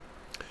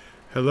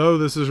Hello,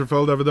 this is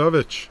Rafael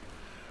Davidovich.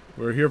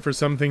 We're here for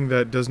something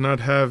that does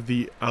not have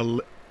the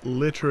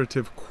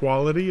alliterative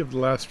quality of the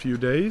last few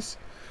days,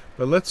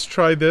 but let's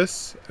try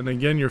this, and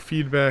again, your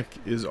feedback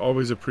is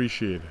always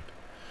appreciated.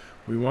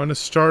 We want to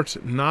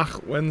start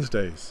Nach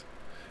Wednesdays.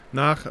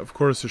 Nach, of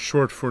course, is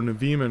short for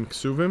Nevi'im and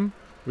Ksuvim,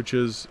 which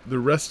is the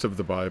rest of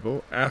the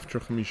Bible after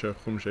Chamisha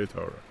Chumshei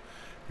Torah.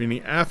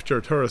 Meaning after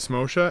Torah's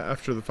Moshe,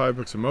 after the 5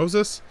 books of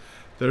Moses,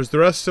 there's the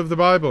rest of the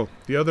Bible,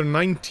 the other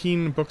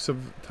 19 books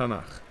of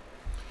Tanakh.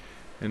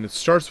 And it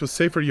starts with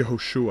Sefer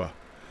Yehoshua.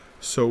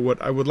 So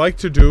what I would like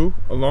to do,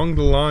 along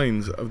the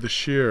lines of the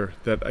shir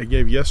that I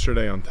gave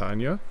yesterday on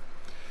Tanya,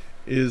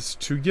 is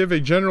to give a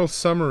general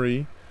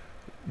summary,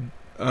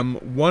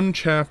 one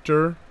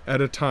chapter at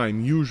a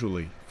time,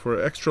 usually.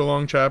 For extra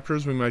long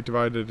chapters, we might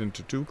divide it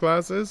into 2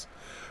 classes.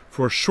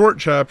 For short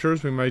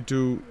chapters, we might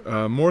do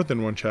more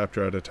than 1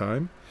 chapter at a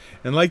time.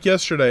 And like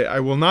yesterday, I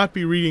will not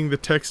be reading the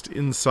text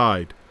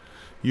inside.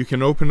 You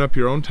can open up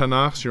your own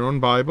Tanakhs, your own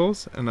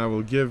Bibles, and I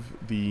will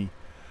give the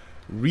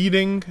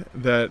reading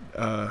that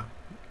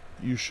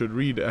you should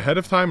read ahead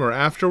of time or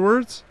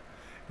afterwards,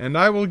 and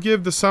I will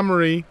give the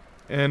summary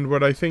and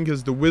what I think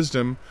is the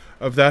wisdom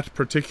of that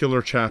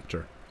particular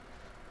chapter.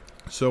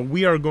 So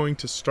we are going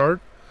to start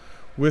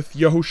with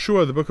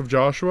Yehoshua, the book of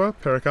Joshua,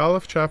 Perek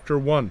Aleph, chapter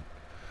 1.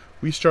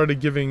 We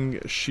started giving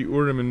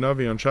Shiurim and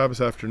Navi on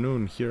Shabbos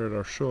afternoon here at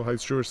our Shul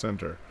Heights Jewish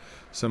Center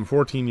some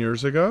 14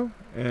 years ago,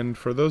 and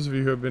for those of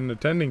you who have been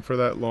attending for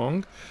that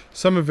long,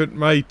 some of it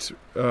might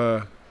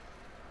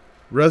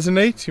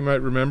resonate, you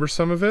might remember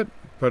some of it,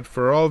 but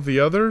for all of the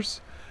others,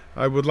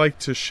 I would like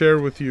to share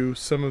with you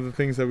some of the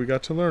things that we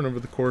got to learn over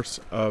the course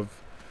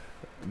of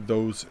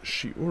those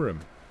Shiurim.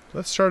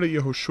 Let's start at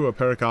Yehoshua,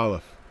 Perek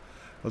Aleph.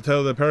 I'll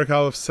tell you that Perek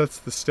Aleph sets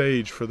the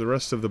stage for the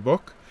rest of the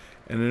book,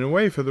 and in a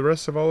way for the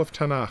rest of all of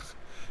Tanakh.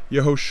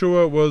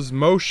 Yehoshua was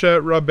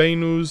Moshe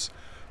Rabbeinu's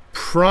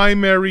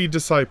primary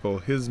disciple,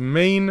 his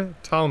main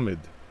Talmud.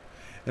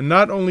 And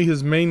not only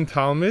his main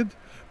Talmud,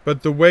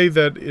 but the way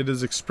that it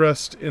is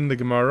expressed in the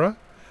Gemara,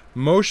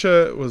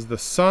 Moshe was the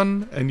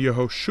sun and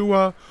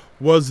Yehoshua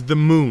was the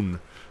moon,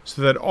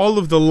 so that all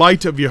of the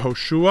light of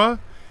Yehoshua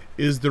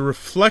is the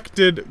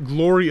reflected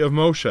glory of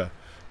Moshe,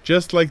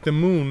 just like the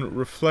moon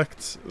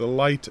reflects the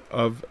light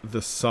of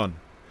the sun.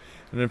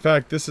 And in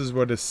fact, this is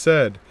what is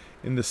said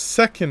in the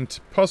second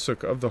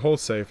pasuk of the whole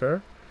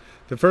Sefer.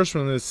 The first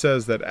one, it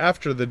says that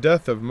after the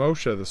death of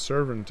Moshe, the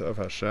servant of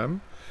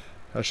Hashem,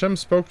 Hashem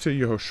spoke to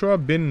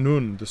Yehoshua bin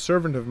Nun, the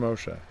servant of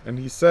Moshe, and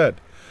he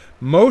said,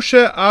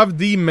 Moshe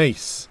avdi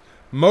meis.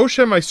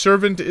 Moshe, my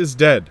servant, is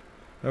dead.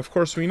 Now, of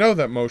course, we know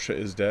that Moshe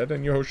is dead,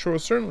 and Yehoshua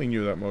certainly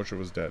knew that Moshe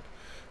was dead.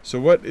 So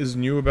what is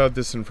new about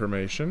this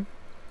information?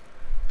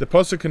 The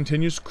pasuk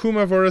continues,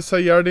 Kuma v'ores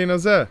hayarden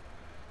hazeh.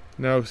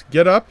 Now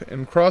get up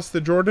and cross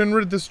this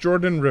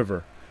Jordan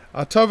River.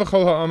 Ata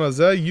v'chol ha'am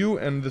hazeh, you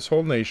and this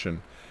whole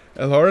nation.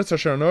 El haaretz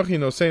asher anochi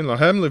nosein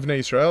lahem livnei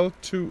Israel,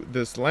 to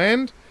this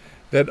land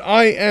that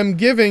I am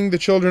giving the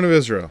children of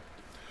Israel.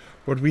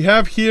 What we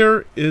have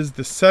here is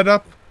the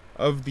setup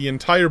of the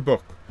entire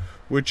book,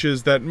 which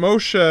is that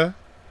Moshe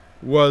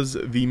was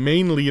the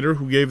main leader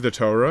who gave the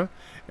Torah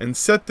and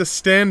set the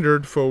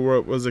standard for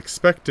what was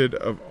expected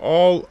of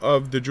all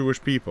of the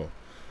Jewish people,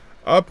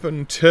 up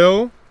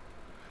until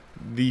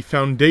the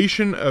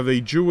foundation of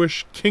a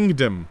Jewish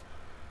kingdom.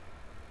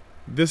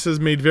 This is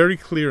made very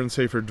clear in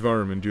Sefer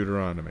Dvarim in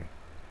Deuteronomy.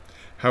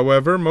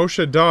 However,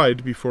 Moshe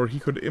died before he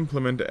could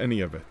implement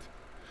any of it.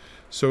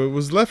 So it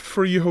was left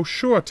for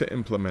Yehoshua to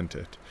implement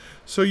it.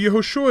 So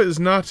Yehoshua is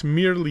not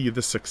merely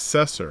the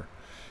successor.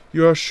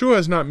 Yehoshua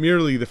is not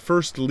merely the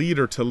first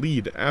leader to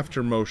lead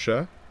after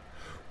Moshe.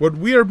 What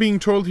we are being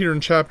told here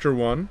in chapter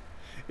 1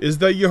 is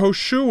that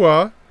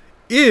Yehoshua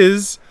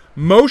is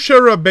Moshe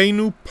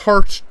Rabbeinu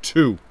part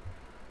 2.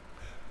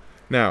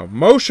 Now,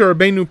 Moshe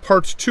Rabbeinu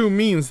part 2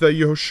 means that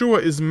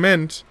Yehoshua is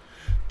meant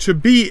to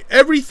be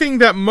everything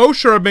that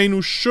Moshe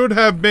Rabbeinu should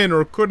have been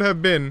or could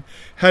have been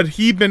had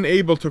he been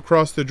able to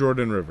cross the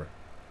Jordan River.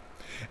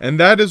 And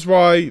that is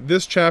why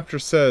this chapter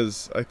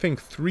says, I think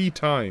 3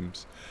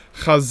 times,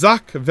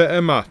 Chazak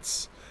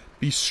ve'ematz,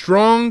 be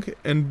strong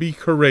and be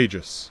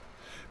courageous.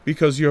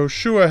 Because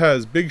Yehoshua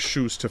has big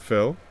shoes to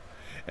fill,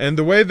 and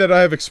the way that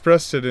I have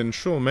expressed it in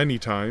Shul many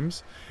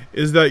times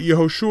is that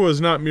Yehoshua is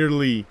not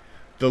merely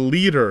the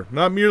leader,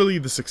 not merely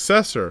the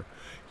successor.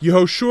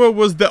 Yehoshua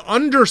was the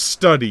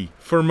understudy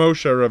for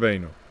Moshe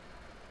Rabbeinu.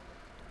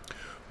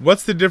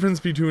 What's the difference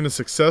between a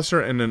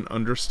successor and an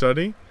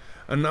understudy?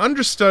 An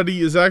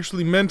understudy is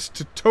actually meant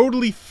to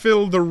totally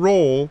fill the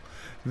role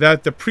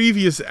that the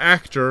previous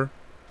actor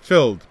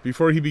filled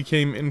before he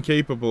became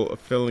incapable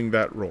of filling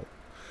that role.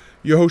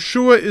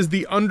 Yehoshua is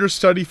the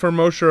understudy for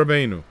Moshe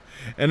Rabbeinu.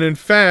 And in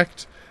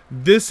fact,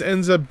 this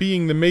ends up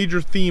being the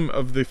major theme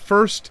of the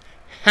first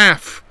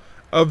half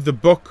of the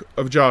book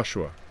of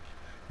Joshua.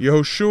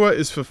 Yehoshua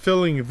is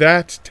fulfilling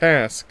that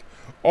task,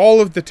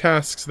 all of the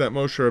tasks that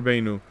Moshe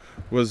Rabbeinu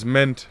was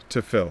meant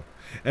to fill.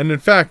 And in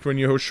fact, when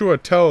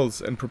Yehoshua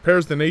tells and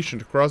prepares the nation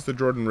to cross the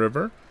Jordan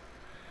River,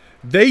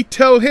 They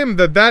tell him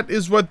that that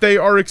is what they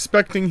are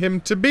expecting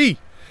him to be.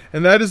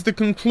 And that is the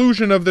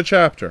conclusion of the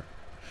chapter.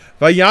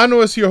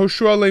 Vayanu es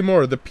Yehoshua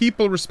lemor. The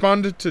people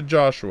responded to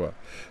Joshua.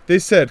 They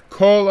said,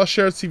 Kol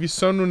asher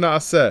tzivisonu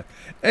naaseh.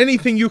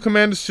 Anything you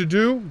command us to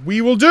do,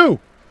 we will do.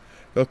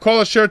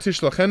 Kol asher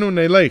tishlachenu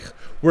nelech.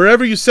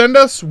 Wherever you send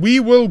us, we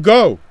will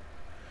go.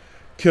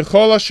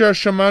 Kichol asher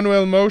shamanu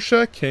el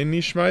Moshe, ken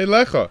nishma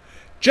elecha.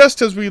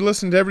 Just as we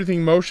listened to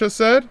everything Moshe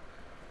said,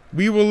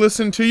 we will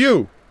listen to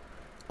you.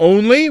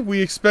 Only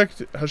we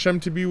expect Hashem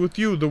to be with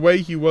you the way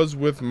he was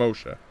with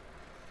Moshe.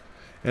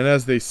 And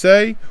as they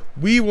say,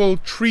 we will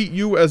treat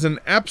you as an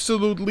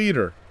absolute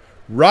leader.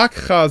 Rak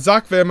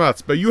chazak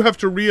ve'ematz. But you have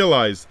to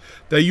realize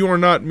that you are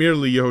not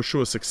merely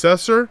Yehoshua's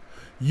successor.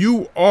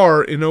 You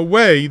are, in a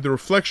way, the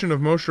reflection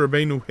of Moshe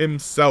Rabbeinu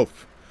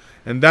himself.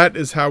 And that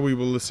is how we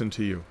will listen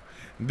to you.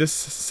 This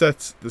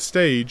sets the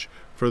stage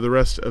for the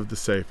rest of the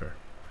Sefer.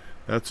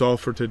 That's all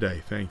for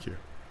today. Thank you.